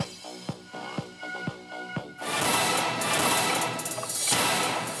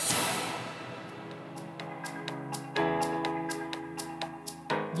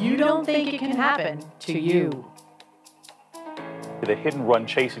don't think it can happen to you. The hit-and-run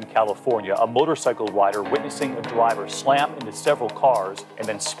chase in California, a motorcycle rider witnessing a driver slam into several cars and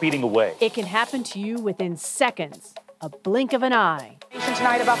then speeding away. It can happen to you within seconds, a blink of an eye.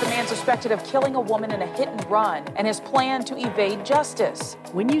 Tonight about the man suspected of killing a woman in a hit-and-run and his plan to evade justice.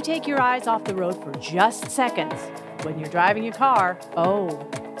 When you take your eyes off the road for just seconds, when you're driving your car, oh,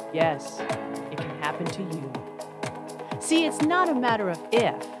 yes, it can happen to you. See, it's not a matter of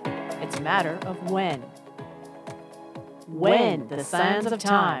if, it's a matter of when. When the sands of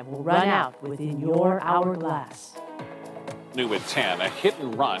time will run out within your hourglass. New at 10, a hit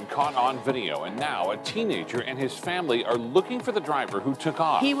and run caught on video, and now a teenager and his family are looking for the driver who took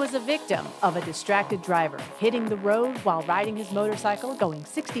off. He was a victim of a distracted driver hitting the road while riding his motorcycle going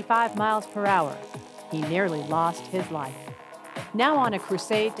 65 miles per hour. He nearly lost his life. Now on a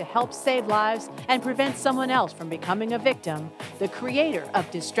crusade to help save lives and prevent someone else from becoming a victim, the creator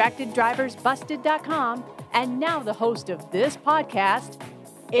of DistractedDriversBusted.com and now the host of this podcast,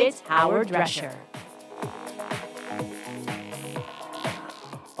 it's Howard Drescher.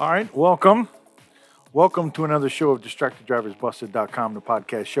 All right, welcome. Welcome to another show of DistractedDriversBusted.com, the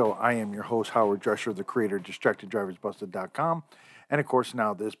podcast show. I am your host, Howard Drescher, the creator of DistractedDriversBusted.com, and of course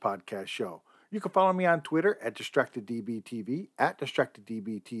now this podcast show. You can follow me on Twitter at DistractedDBTV, at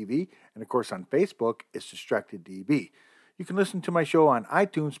DistractedDBTV, and of course on Facebook, it's DistractedDB. You can listen to my show on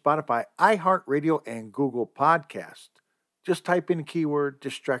iTunes, Spotify, iHeartRadio, and Google Podcast. Just type in the keyword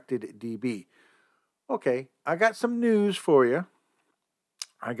DistractedDB. Okay, I got some news for you.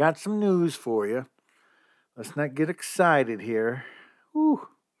 Let's not get excited here. Whew.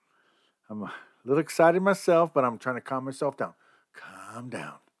 I'm a little excited myself, but I'm trying to calm myself down. Calm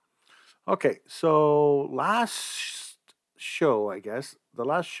down. Okay, so last show I did,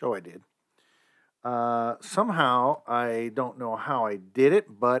 somehow, I don't know how I did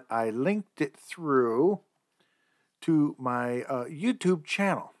it, but I linked it through to my YouTube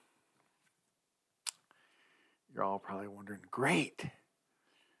channel. You're all probably wondering, great.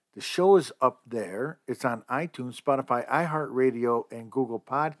 The show is up there. It's on iTunes, Spotify, iHeartRadio, and Google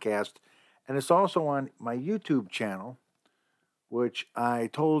Podcast. And it's also on my YouTube channel, which I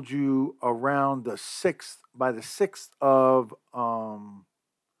told you around the 6th, by the 6th of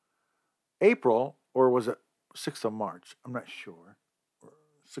April, or was it 6th of March? I'm not sure.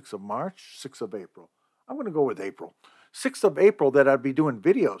 6th of March, 6th of April. I'm going to go with April. 6th of April that I'd be doing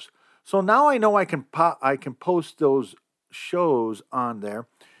videos. So now I know I can post those shows on there.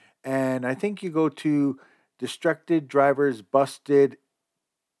 And I think you go to Distracted Drivers Busted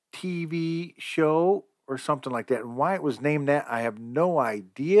TV show or something like that. And why it was named that, I have no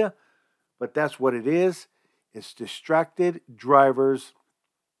idea. But that's what it is. It's Distracted Drivers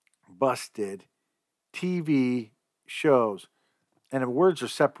Busted TV shows. And the words are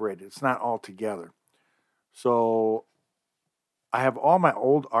separated. It's not all together. So I have all my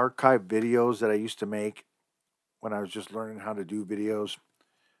old archive videos that I used to make when I was just learning how to do videos.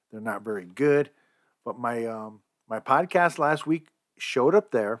 They're not very good, but my podcast last week showed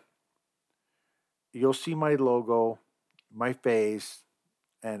up there. You'll see my logo, my face,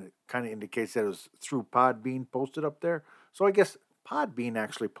 and it kind of indicates that it was through Podbean posted up there. So I guess Podbean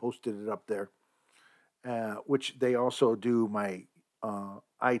actually posted it up there, which they also do my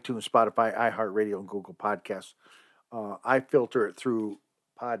iTunes, Spotify, iHeartRadio, and Google Podcasts. I filter it through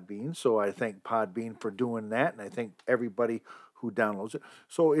Podbean, so I thank Podbean for doing that, and I thank everybody who downloads it.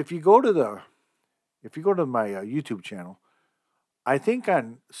 So if you go to my YouTube channel, I think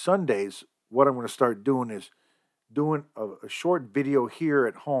on Sundays what I'm going to start doing is doing a short video here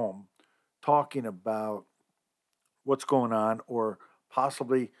at home talking about what's going on or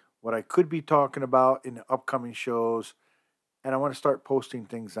possibly what I could be talking about in the upcoming shows. And I want to start posting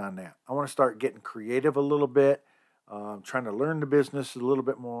things on that. I want to start getting creative a little bit, trying to learn the business a little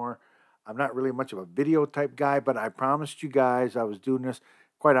bit more. I'm not really much of a video type guy, but I promised you guys I was doing this.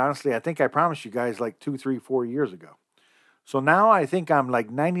 Quite honestly, I think I promised you guys like 2, 3, 4 years ago. So now I think I'm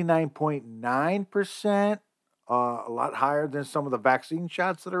like 99.9%, a lot higher than some of the vaccine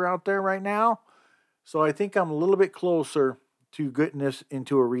shots that are out there right now. So I think I'm a little bit closer to getting this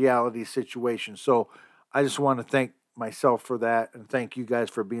into a reality situation. So I just want to thank myself for that and thank you guys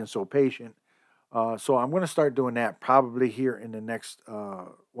for being so patient. So I'm going to start doing that probably here in the next,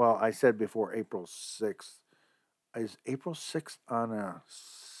 I said before April 6th. Is April 6th on a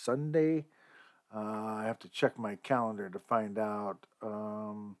Sunday? I have to check my calendar to find out.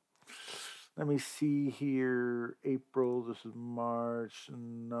 Let me see here. April, this is March.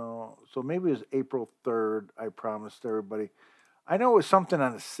 No. So maybe it was April 3rd, I promised everybody. I know it was something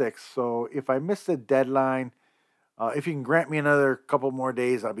on the 6th. So if I missed the deadline, If you can grant me another couple more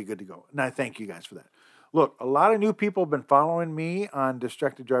days, I'll be good to go. And I thank you guys for that. Look, a lot of new people have been following me on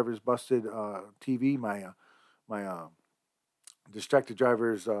Distracted Drivers Busted TV, my Distracted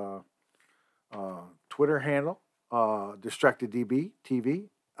Drivers Twitter handle, DistractedDB TV.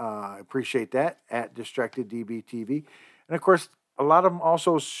 I appreciate that, at DistractedDB TV. And of course, a lot of them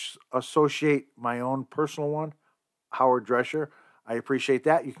also associate my own personal one, Howard Drescher. I appreciate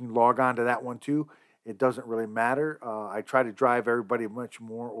that. You can log on to that one too. It doesn't really matter. I try to drive everybody much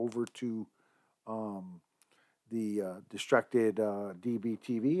more over to the Distracted DB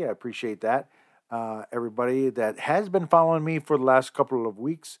TV. I appreciate that. Everybody that has been following me for the last couple of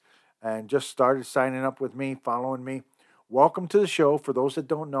weeks and just started signing up with me, following me, welcome to the show. For those that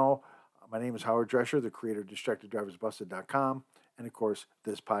don't know, my name is Howard Drescher, the creator of DistractedDriversBusted.com, and of course,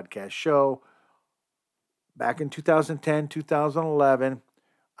 this podcast show. Back in 2010, 2011,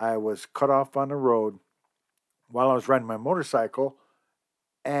 I was cut off on the road while I was riding my motorcycle,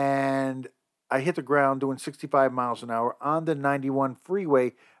 and I hit the ground doing 65 miles an hour on the 91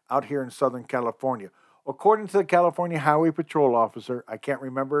 freeway out here in Southern California. According to the California Highway Patrol officer, I can't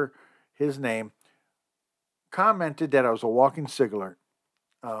remember his name, commented that I was a walking SIG alert.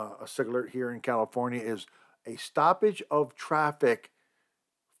 A SIG alert here in California is a stoppage of traffic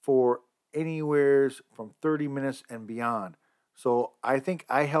for anywhere from 30 minutes and beyond. So I think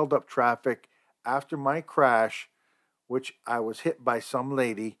I held up traffic after my crash, which I was hit by some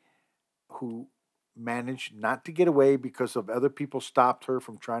lady who managed not to get away because of other people stopped her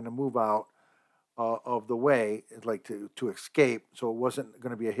from trying to move out of the way, like to escape. So it wasn't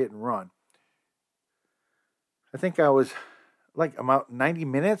going to be a hit and run. I think I was like about 90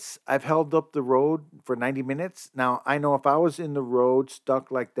 minutes. I've held up the road for 90 minutes. Now, I know if I was in the road stuck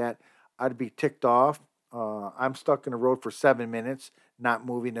like that, I'd be ticked off. I'm stuck in the road for 7 minutes, not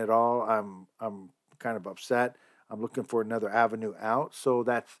moving at all. I'm kind of upset. I'm looking for another avenue out. So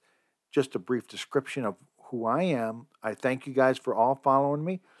that's just a brief description of who I am. I thank you guys for all following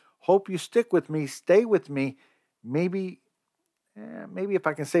me. Hope you stick with me, stay with me. Maybe if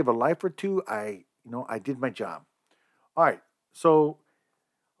I can save a life or two, I did my job. All right. So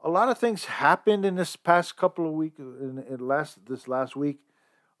a lot of things happened in this past couple of weeks. This last week,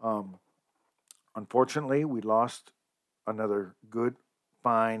 unfortunately, we lost another good,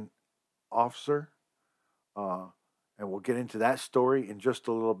 fine officer, and we'll get into that story in just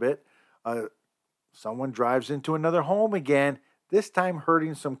a little bit. Someone drives into another home again, this time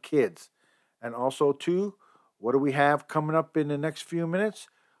hurting some kids. And also, too, what do we have coming up in the next few minutes?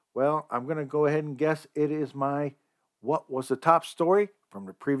 Well, I'm going to go ahead and guess it is my What Was the Top Story from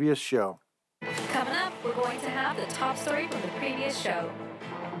the Previous Show. Coming up, we're going to have the top story from the previous show.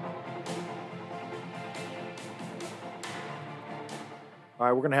 All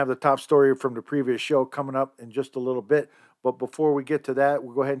right, we're going to have the top story from the previous show coming up in just a little bit. But before we get to that,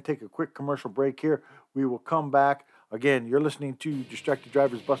 we'll go ahead and take a quick commercial break here. We will come back. Again, you're listening to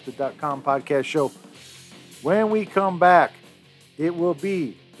DistractedDriversBusted.com podcast show. When we come back, it will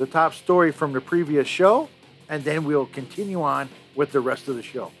be the top story from the previous show, and then we'll continue on with the rest of the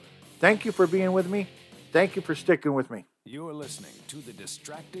show. Thank you for being with me. Thank you for sticking with me. You're listening to the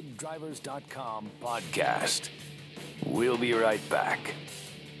DistractedDrivers.com podcast. We'll be right back.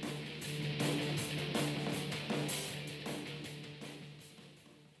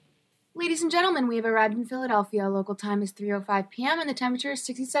 Ladies and gentlemen, we have arrived in Philadelphia. Local time is 3:05 p.m. and the temperature is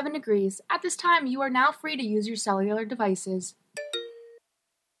 67 degrees. At this time, you are now free to use your cellular devices.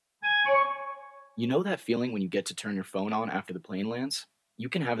 You know that feeling when you get to turn your phone on after the plane lands? You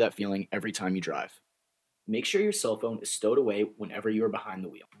can have that feeling every time you drive. Make sure your cell phone is stowed away whenever you are behind the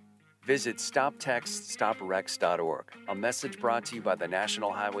wheel. Visit StopTextStopWrecks.org, a message brought to you by the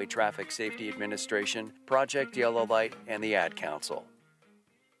National Highway Traffic Safety Administration, Project Yellow Light, and the Ad Council.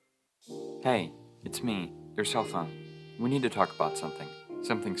 Hey, it's me, your cell phone. We need to talk about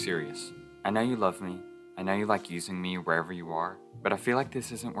something serious. I know you love me, I know you like using me wherever you are, but I feel like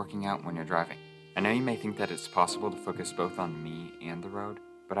this isn't working out when you're driving. I know you may think that it's possible to focus both on me and the road,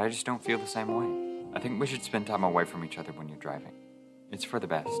 but I just don't feel the same way. I think we should spend time away from each other when you're driving. It's for the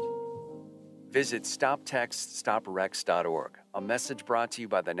best. Visit StopTextStopWrecks.org, a message brought to you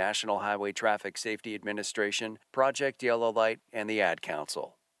by the National Highway Traffic Safety Administration, Project Yellow Light, and the Ad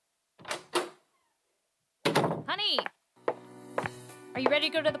Council. Honey, are you ready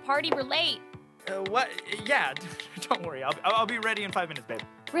to go to the party? We're late. What? Yeah, don't worry. I'll be ready in 5 minutes, babe.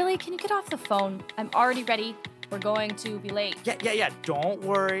 Really? Can you get off the phone? I'm already ready. We're going to be late. Yeah. Don't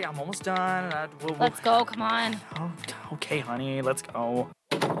worry. I'm almost done. Let's go. Come on. Oh, okay, honey. Let's go.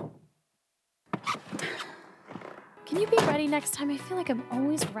 Can you be ready next time? I feel like I'm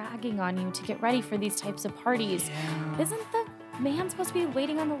always ragging on you to get ready for these types of parties. Yeah. Isn't the man supposed to be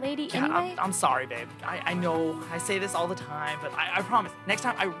waiting on the lady Yeah, anyway? I'm sorry, babe. I know I say this all the time, but I promise. Next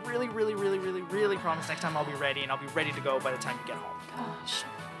time, I really, really, really, really, really promise next time I'll be ready, and I'll be ready to go by the time you get home. Gosh.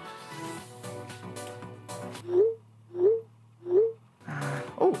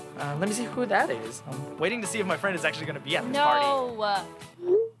 Let me see who that is. I'm waiting to see if my friend is actually going to be at this party. No!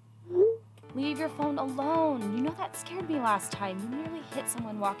 Leave your phone alone. You know that scared me last time. You nearly hit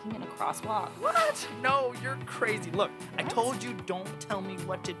someone walking in a crosswalk. What? No, you're crazy. Look, I told you don't tell me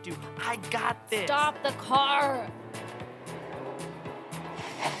what to do. I got this. Stop the car.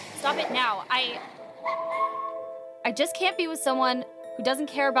 Stop it now. I just can't be with someone who doesn't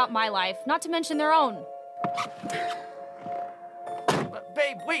care about my life, not to mention their own.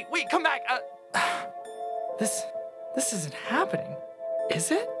 Babe, wait, come back. This isn't happening,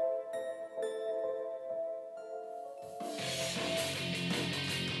 is it?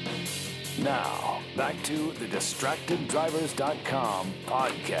 Now, back to the DistractedDrivers.com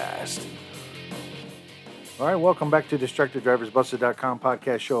podcast. All right, welcome back to DistractedDriversBusted.com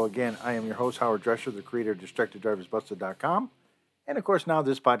podcast show. Again, I am your host, Howard Drescher, the creator of DistractedDriversBusted.com. And, of course, now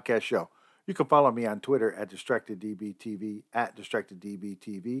this podcast show. You can follow me on Twitter at DistractedDBTV, at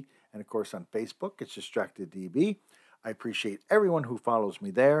DistractedDBTV, and, of course, on Facebook, it's DistractedDB. I appreciate everyone who follows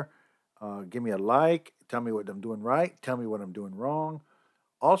me there. Give me a like, tell me what I'm doing right, tell me what I'm doing wrong.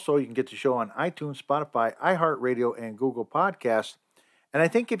 Also, you can get the show on iTunes, Spotify, iHeartRadio, and Google Podcasts. And I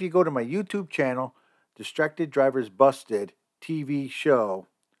think if you go to my YouTube channel, Distracted Drivers Busted TV show,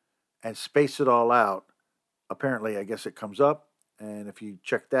 and space it all out, apparently I guess it comes up. And if you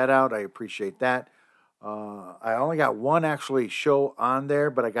check that out, I appreciate that. I only got one actually show on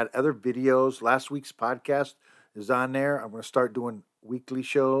there, but I got other videos. Last week's podcast is on there. I'm going to start doing weekly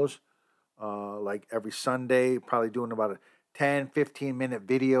shows, like every Sunday, probably doing about a 10, 15-minute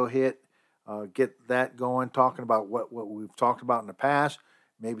video hit. Get that going, talking about what we've talked about in the past.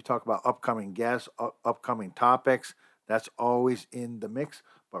 Maybe talk about upcoming guests, upcoming topics. That's always in the mix.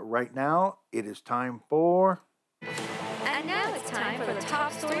 But right now, it is time for... And now it's time for the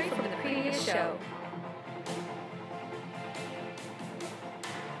top story from the previous show.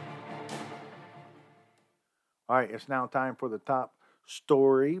 All right, it's now time for the top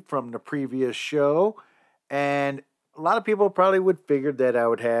story from the previous show. And a lot of people probably would figure that I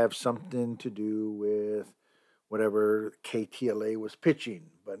would have something to do with whatever KTLA was pitching.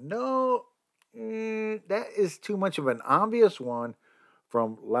 But no, that is too much of an obvious one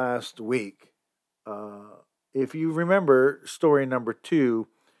from last week. If you remember story number 2,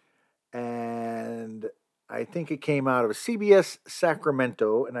 and I think it came out of CBS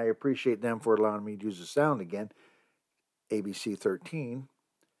Sacramento, and I appreciate them for allowing me to use the sound again, ABC 13,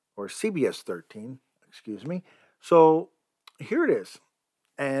 or CBS 13, excuse me. So here it is.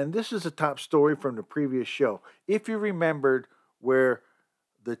 And this is a top story from the previous show. If you remembered where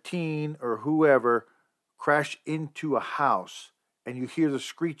the teen or whoever crashed into a house and you hear the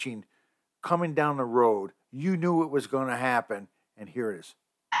screeching coming down the road, you knew it was going to happen. And here it is.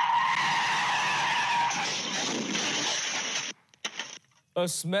 A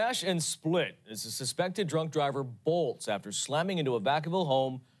smash and split as a suspected drunk driver bolts after slamming into a Vacaville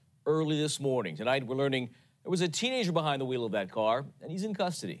home early this morning. Tonight, we're learning there was a teenager behind the wheel of that car, and he's in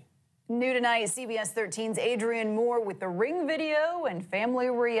custody. New tonight, CBS 13's Adrian Moore with the Ring video and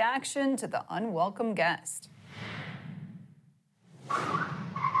family reaction to the unwelcome guest.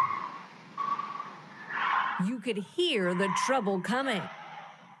 You could hear the trouble coming.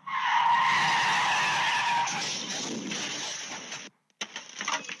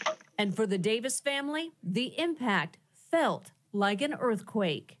 And for the Davis family, the impact felt like an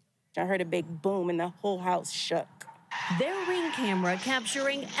earthquake. I heard a big boom and the whole house shook. Their Ring camera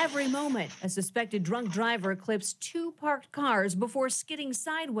capturing every moment. A suspected drunk driver clips 2 parked cars before skidding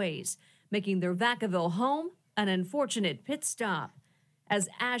sideways, making their Vacaville home an unfortunate pit stop. As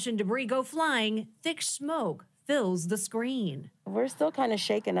ash and debris go flying, thick smoke fills the screen. We're still kind of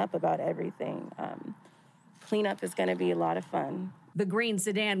shaken up about everything. Cleanup is going to be a lot of fun. The green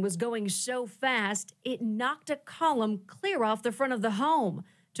sedan was going so fast, it knocked a column clear off the front of the home,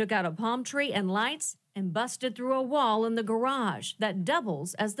 took out a palm tree and lights, and busted through a wall in the garage that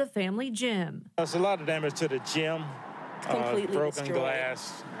doubles as the family gym. There's a lot of damage to the gym. Completely broken destroyed.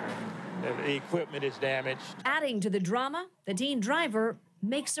 Glass. The equipment is damaged. Adding to the drama, the teen driver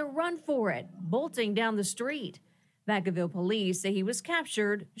makes a run for it, bolting down the street. Vacaville police say he was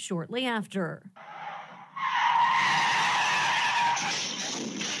captured shortly after.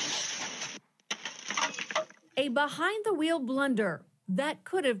 A behind-the-wheel blunder that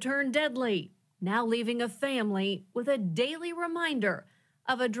could have turned deadly. now leaving a family with a daily reminder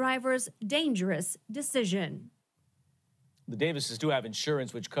of a driver's dangerous decision. The Davises do have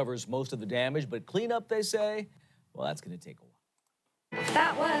insurance, which covers most of the damage, but cleanup, they say, well, that's going to take a while.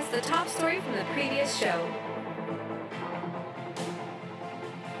 That was the top story from the previous show.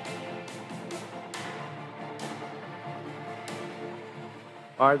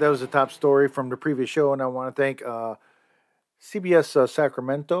 All right, that was the top story from the previous show, and I want to thank CBS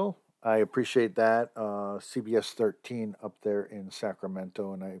Sacramento. I appreciate that. CBS 13 up there in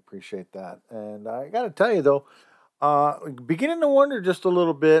Sacramento, and I appreciate that. And I got to tell you, though, beginning to wonder just a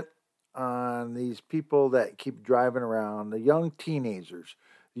little bit on these people that keep driving around, the young teenagers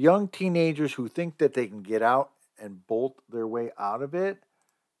who think that they can get out and bolt their way out of it.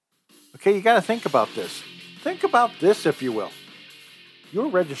 Okay, you got to think about this. Think about this, if you will. Your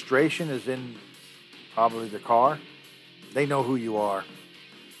registration is in probably the car. They know who you are.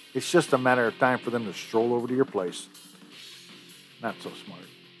 It's just a matter of time for them to stroll over to your place. Not so smart.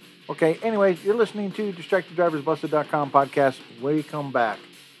 Okay, anyway, you're listening to DistractedDriversBusted.com podcast. When we come back,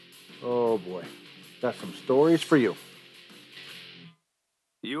 oh boy, got some stories for you.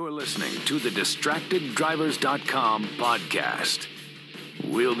 You're listening to the DistractedDrivers.com podcast.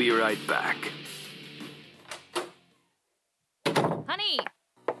 We'll be right back. Honey,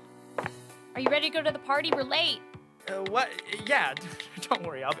 are you ready to go to the party? We're late. What? Yeah, don't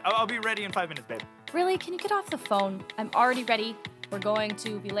worry. I'll be ready in 5 minutes, babe. Really? Can you get off the phone? I'm already ready. We're going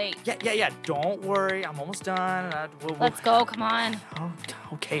to be late. Yeah. Don't worry. I'm almost done. Let's go. Come on. Oh,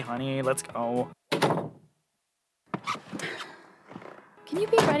 okay, honey. Let's go. Can you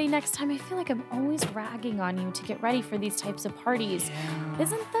be ready next time? I feel like I'm always ragging on you to get ready for these types of parties. Yeah.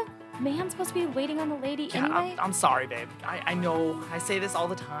 Isn't the man supposed to be waiting on the lady anyway? I'm sorry, babe. I know I say this all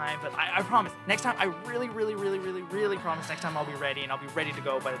the time, but I promise. Next time, I really promise next time I'll be ready, and I'll be ready to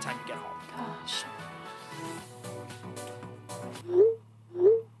go by the time you get home. Gosh.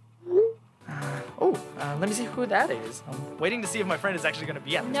 Let me see who that is. I'm waiting to see if my friend is actually going to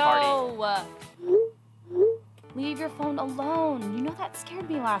be at this party. No! Leave your phone alone. You know that scared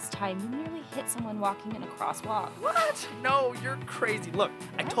me last time. You nearly hit someone walking in a crosswalk. What? No, you're crazy. Look,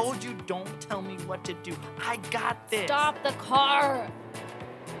 I told you don't tell me what to do. I got this. Stop the car.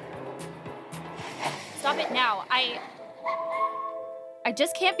 Stop it now. I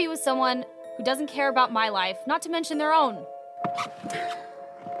just can't be with someone who doesn't care about my life, not to mention their own.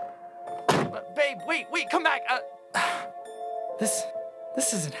 Babe, wait, come back. This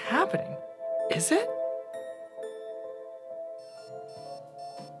isn't happening, is it?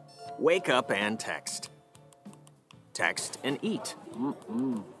 Wake up and text. Text and eat.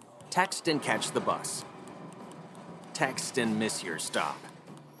 Text and catch the bus. Text and miss your stop.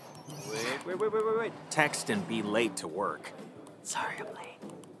 Wait. Text and be late to work. Sorry, I'm late.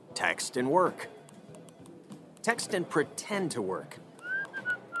 Text and work. Text and pretend to work.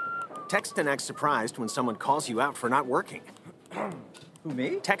 Text and act surprised when someone calls you out for not working. Who,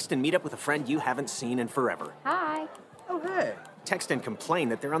 me? Text and meet up with a friend you haven't seen in forever. Hi. Oh, hey. Text and complain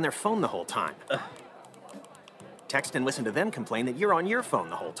that they're on their phone the whole time. Text and listen to them complain that you're on your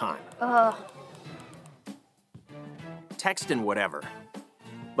phone the whole time. Text and whatever.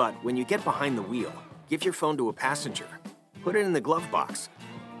 But when you get behind the wheel, give your phone to a passenger. Put it in the glove box.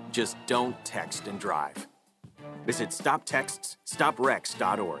 Just don't text and drive. Visit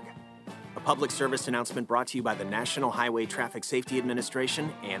StopTextsStopWrecks.org. A public service announcement brought to you by the National Highway Traffic Safety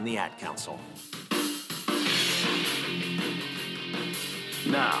Administration and the Ad Council.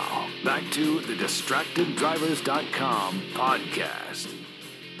 Now, back to the DistractedDrivers.com podcast.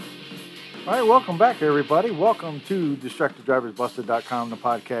 All right, welcome back, everybody. Welcome to DistractedDriversBusted.com, the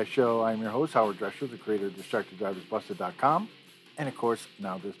podcast show. I'm your host, Howard Drescher, the creator of DistractedDriversBusted.com, and, of course,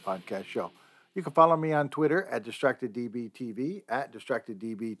 now this podcast show. You can follow me on Twitter at DistractedDBTV, at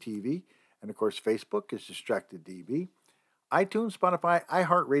DistractedDBTV, and, of course, Facebook is DistractedDB. iTunes, Spotify,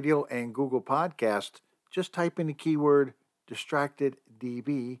 iHeartRadio, and Google Podcast. Just type in the keyword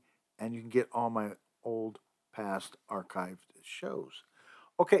DistractedDB, and you can get all my old, past, archived shows.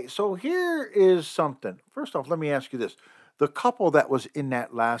 Okay, so here is something. First off, let me ask you this. The couple that was in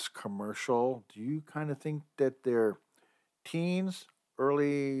that last commercial, do you kind of think that they're teens,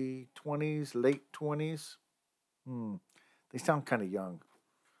 early 20s, late 20s? They sound kind of young.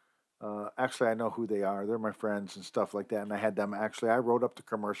 Actually, I know who they are. They're my friends and stuff like that, and I had them. Actually, I wrote up the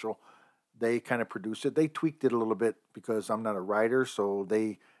commercial. They kind of produced it. They tweaked it a little bit because I'm not a writer, so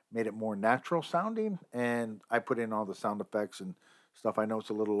they made it more natural sounding, and I put in all the sound effects and stuff. I know it's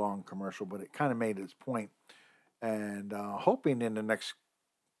a little long commercial, but it kind of made its point. And hoping in the next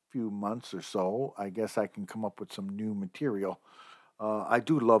few months or so, I guess I can come up with some new material I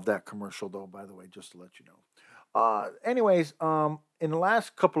do love that commercial, though, by the way, just to let you know. Anyways, in the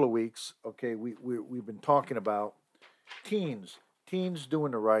last couple of weeks, okay, we've been talking about teens. Teens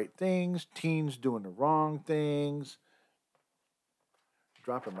doing the right things, teens doing the wrong things.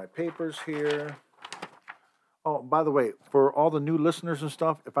 Dropping my papers here. Oh, by the way, for all the new listeners and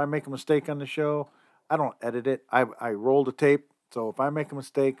stuff, if I make a mistake on the show, I don't edit it. I roll the tape. So if I make a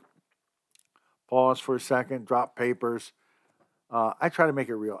mistake, pause for a second, drop papers. I try to make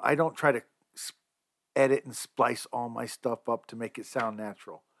it real. I don't try to edit and splice all my stuff up to make it sound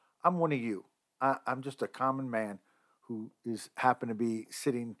natural. I'm one of you. I'm just a common man who is happen to be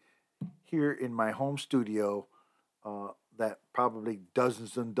sitting here in my home studio that probably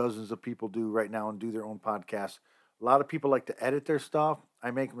dozens and dozens of people do right now and do their own podcasts. A lot of people like to edit their stuff.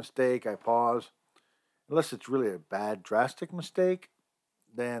 I make a mistake, I pause. Unless it's really a bad, drastic mistake,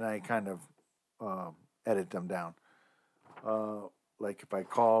 then I kind of edit them down. Like if I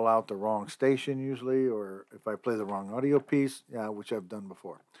call out the wrong station usually, or if I play the wrong audio piece, which I've done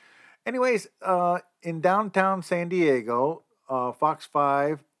before. Anyways, in downtown San Diego, Fox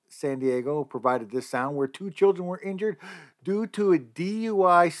 5 San Diego provided this sound where 2 children were injured due to a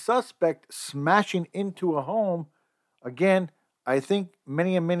DUI suspect smashing into a home. Again, I think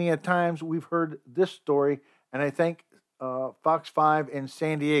many and many a times we've heard this story, and I thank Fox 5 in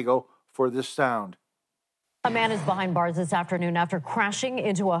San Diego for this sound. A man is behind bars this afternoon after crashing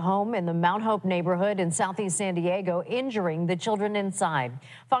into a home in the Mount Hope neighborhood in southeast San Diego, injuring the children inside.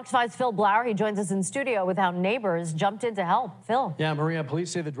 Fox 5's Phil Blauer, he joins us in studio with how neighbors jumped in to help. Phil. Yeah, Maria, police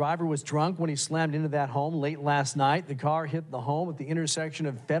say the driver was drunk when he slammed into that home late last night. The car hit the home at the intersection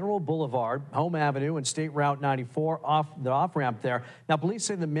of Federal Boulevard, Home Avenue, and State Route 94, off the off-ramp there. Now, police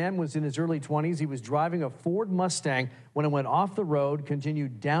say the man was in his early 20s. He was driving a Ford Mustang when it went off the road,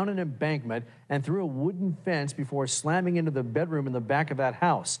 continued down an embankment, and through a wooden fence before slamming into the bedroom in the back of that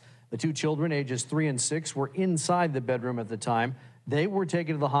house. The 2 children, ages 3 and 6, were inside the bedroom at the time. They were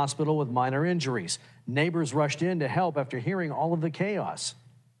taken to the hospital with minor injuries. Neighbors rushed in to help after hearing all of the chaos.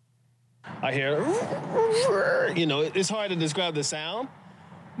 I hear, it's hard to describe the sound,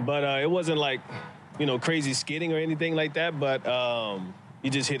 but it wasn't like, crazy skidding or anything like that, but you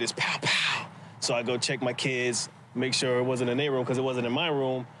just hear this pow, pow. So I go check my kids, make sure it wasn't in their room because it wasn't in my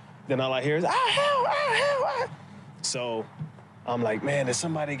room. Then all I hear is, help. So I'm like, man, did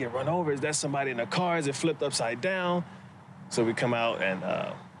somebody get run over? Is that somebody in the car? Is it flipped upside down? So we come out and,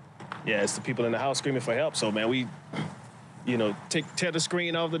 it's the people in the house screaming for help. So, man, we, tear the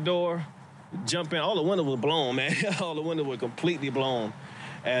screen off the door, jump in. All the windows were blown, man. All the windows were completely blown.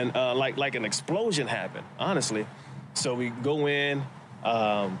 And like an explosion happened, honestly. So we go in.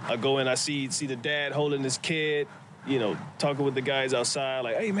 I go in, I see the dad holding his kid, talking with the guys outside,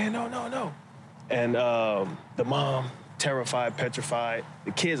 like, hey, man, no. And the mom, terrified, petrified.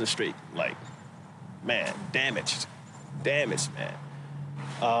 The kids are straight, like, man, damaged, man.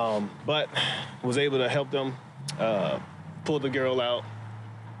 But was able to help them, pull the girl out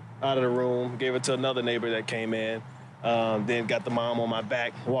of the room, gave her to another neighbor that came in. Then got the mom on my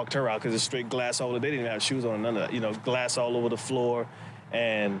back, walked her out because it's straight glass all over. They didn't even have shoes on, none of that, glass all over the floor.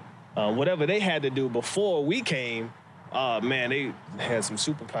 And whatever they had to do before we came, man, they had some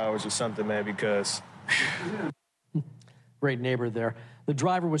superpowers or something, man, because... Great neighbor there. The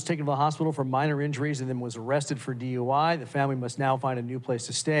driver was taken to the hospital for minor injuries and then was arrested for DUI. The family must now find a new place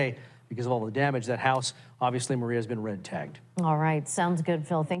to stay because of all the damage. That house, obviously, Maria, has been red tagged. All right. Sounds good,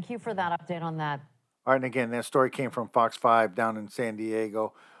 Phil. Thank you for that update on that. All right, and again, that story came from Fox 5 down in San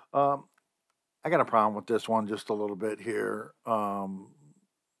Diego. I got a problem with this one just a little bit here.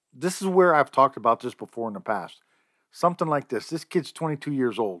 This is where I've talked about this before in the past. Something like this. This kid's 22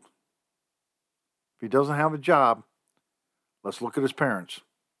 years old. If he doesn't have a job, let's look at his parents.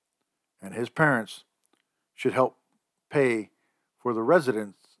 And his parents should help pay for the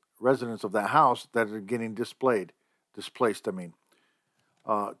residents of that house that are getting displaced. 2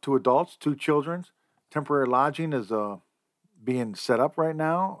 adults, 2 children. Temporary lodging is being set up right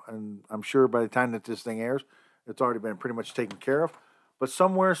now, and I'm sure by the time that this thing airs, it's already been pretty much taken care of. But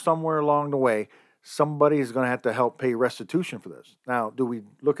somewhere along the way, somebody is going to have to help pay restitution for this. Now, do we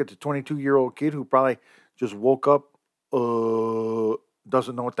look at the 22-year-old kid who probably just woke up,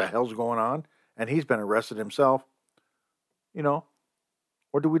 doesn't know what the hell's going on, and he's been arrested himself,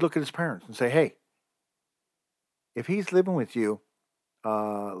 Or do we look at his parents and say, hey, if he's living with you,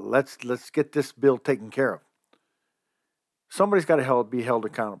 let's get this bill taken care of. Somebody's got to be held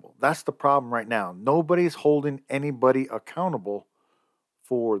accountable. That's the problem right now. Nobody's holding anybody accountable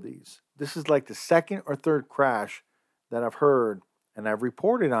for these. This is like the 2nd or 3rd crash that I've heard and I've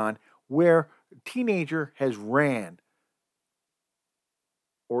reported on where a teenager has ran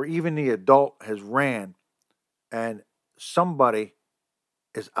or even the adult has ran and somebody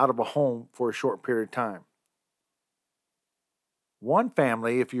is out of a home for a short period of time. One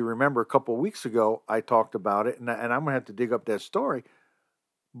family, if you remember a couple of weeks ago, I talked about it, and I'm going to have to dig up that story,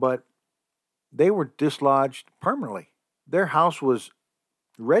 but they were dislodged permanently. Their house was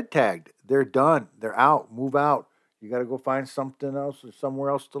red tagged. They're done. They're out. Move out. You got to go find something else or somewhere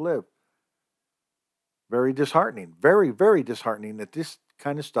else to live. Very disheartening. Very, very disheartening that this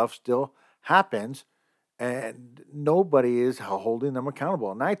kind of stuff still happens and nobody is holding them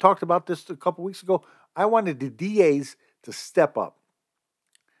accountable. And I talked about this a couple weeks ago. I wanted the DAs to step up.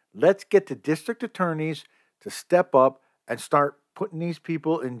 Let's get the district attorneys to step up and start putting these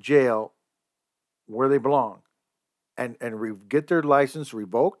people in jail where they belong and get their license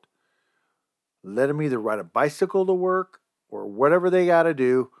revoked. Let them either ride a bicycle to work or whatever they got to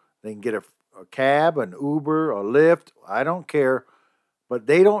do. They can get a cab, an Uber, a Lyft. I don't care. But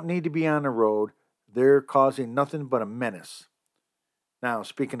they don't need to be on the road. They're causing nothing but a menace. Now,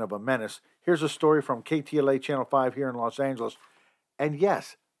 speaking of a menace, here's a story from KTLA Channel 5 here in Los Angeles. And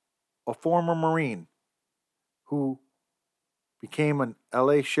yes, a former Marine who became an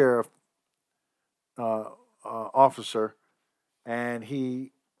LA sheriff officer, and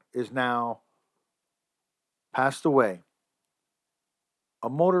he is now passed away. A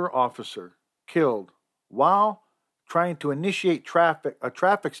motor officer killed while trying to initiate a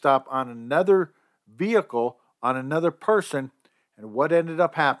traffic stop on another vehicle, on another person, and what ended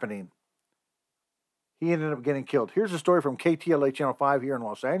up happening? He ended up getting killed. Here's a story from KTLA Channel 5 here in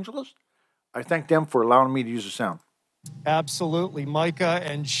Los Angeles. I thank them for allowing me to use the sound. Absolutely, Micah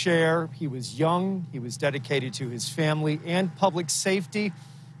and Cher. He was young. He was dedicated to his family and public safety.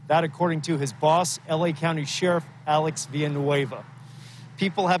 That, according to his boss, LA County Sheriff Alex Villanueva.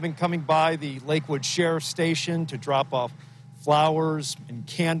 People have been coming by the Lakewood Sheriff Station to drop off flowers and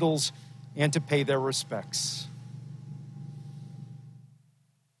candles and to pay their respects.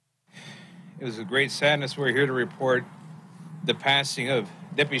 It was a great sadness. We're here to report the passing of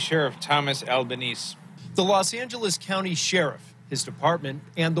Deputy Sheriff Thomas Albanese. The Los Angeles County Sheriff, his department,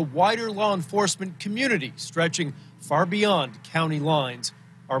 and the wider law enforcement community stretching far beyond county lines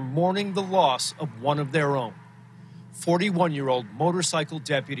are mourning the loss of one of their own. 41-year-old motorcycle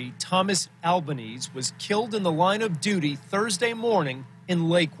deputy Thomas Albanese was killed in the line of duty Thursday morning in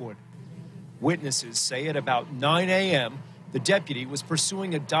Lakewood. Witnesses say at about 9 a.m., the deputy was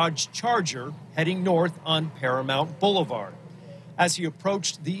pursuing a Dodge Charger heading north on Paramount Boulevard. As he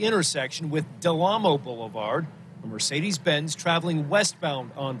approached the intersection with Del Amo Boulevard, a Mercedes-Benz traveling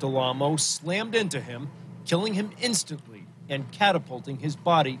westbound on Del Amo slammed into him, killing him instantly and catapulting his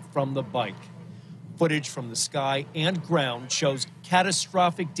body from the bike. Footage from the sky and ground shows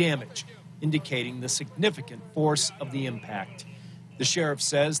catastrophic damage, indicating the significant force of the impact. The sheriff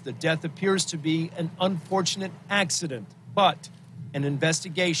says the death appears to be an unfortunate accident, but an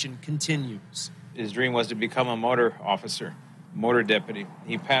investigation continues. His dream was to become a motor officer, motor deputy.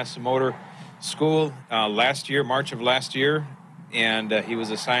 He passed motor school last year, March of last year, and he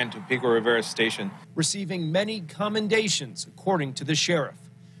was assigned to Pico Rivera Station. Receiving many commendations, according to the sheriff.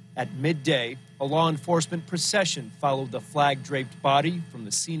 At midday, a law enforcement procession followed the flag-draped body from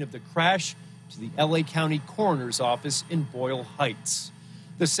the scene of the crash to the LA County Coroner's Office in Boyle Heights.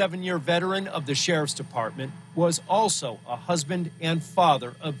 The 7-year veteran of the Sheriff's Department was also a husband and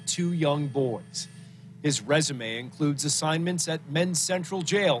father of 2 young boys. His resume includes assignments at Men's Central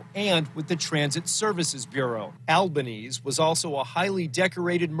Jail and with the Transit Services Bureau. Albanese was also a highly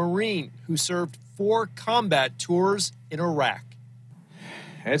decorated Marine who served 4 combat tours in Iraq.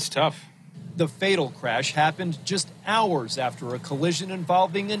 It's tough. The fatal crash happened just hours after a collision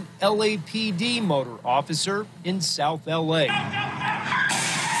involving an LAPD motor officer in South LA.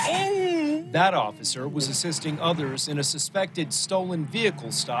 That officer was assisting others in a suspected stolen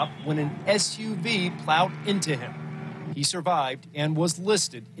vehicle stop when an SUV plowed into him. He survived and was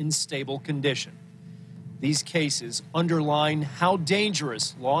listed in stable condition. These cases underline how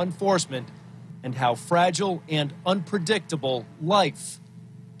dangerous law enforcement and how fragile and unpredictable life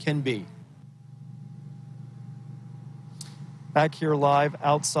can be. Back here live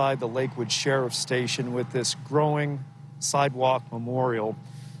outside the Lakewood Sheriff's Station with this growing sidewalk memorial.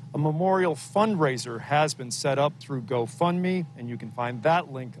 A memorial fundraiser has been set up through GoFundMe, and you can find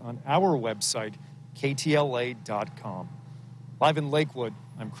that link on our website, ktla.com. Live in Lakewood,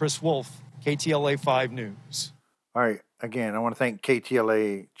 I'm Chris Wolf, KTLA 5 News. All right, again, I want to thank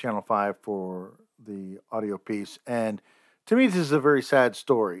KTLA Channel 5 for the audio piece. And to me, this is a very sad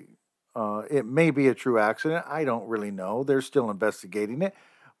story. It may be a true accident. I don't really know. They're still investigating it.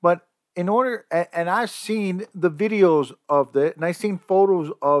 But in order, and I've seen the videos of it, and I've seen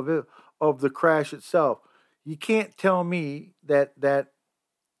photos of it, of the crash itself. You can't tell me that that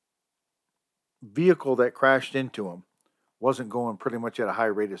vehicle that crashed into him wasn't going pretty much at a high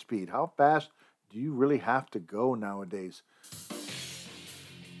rate of speed. How fast do you really have to go nowadays?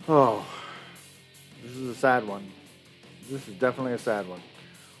 Oh, this is a sad one. This is definitely a sad one.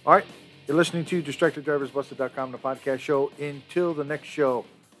 All right, you're listening to DistractedDriversBusted.com, the podcast show. Until the next show,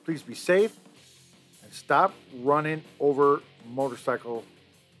 please be safe and stop running over motorcycle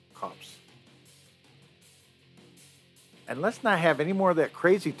cops. And let's not have any more of that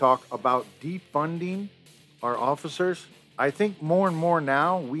crazy talk about defunding our officers. I think more and more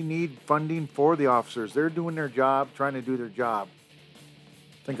now we need funding for the officers. They're doing their job, trying to do their job.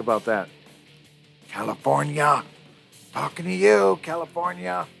 Think about that. California. Talking to you,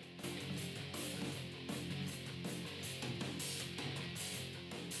 California.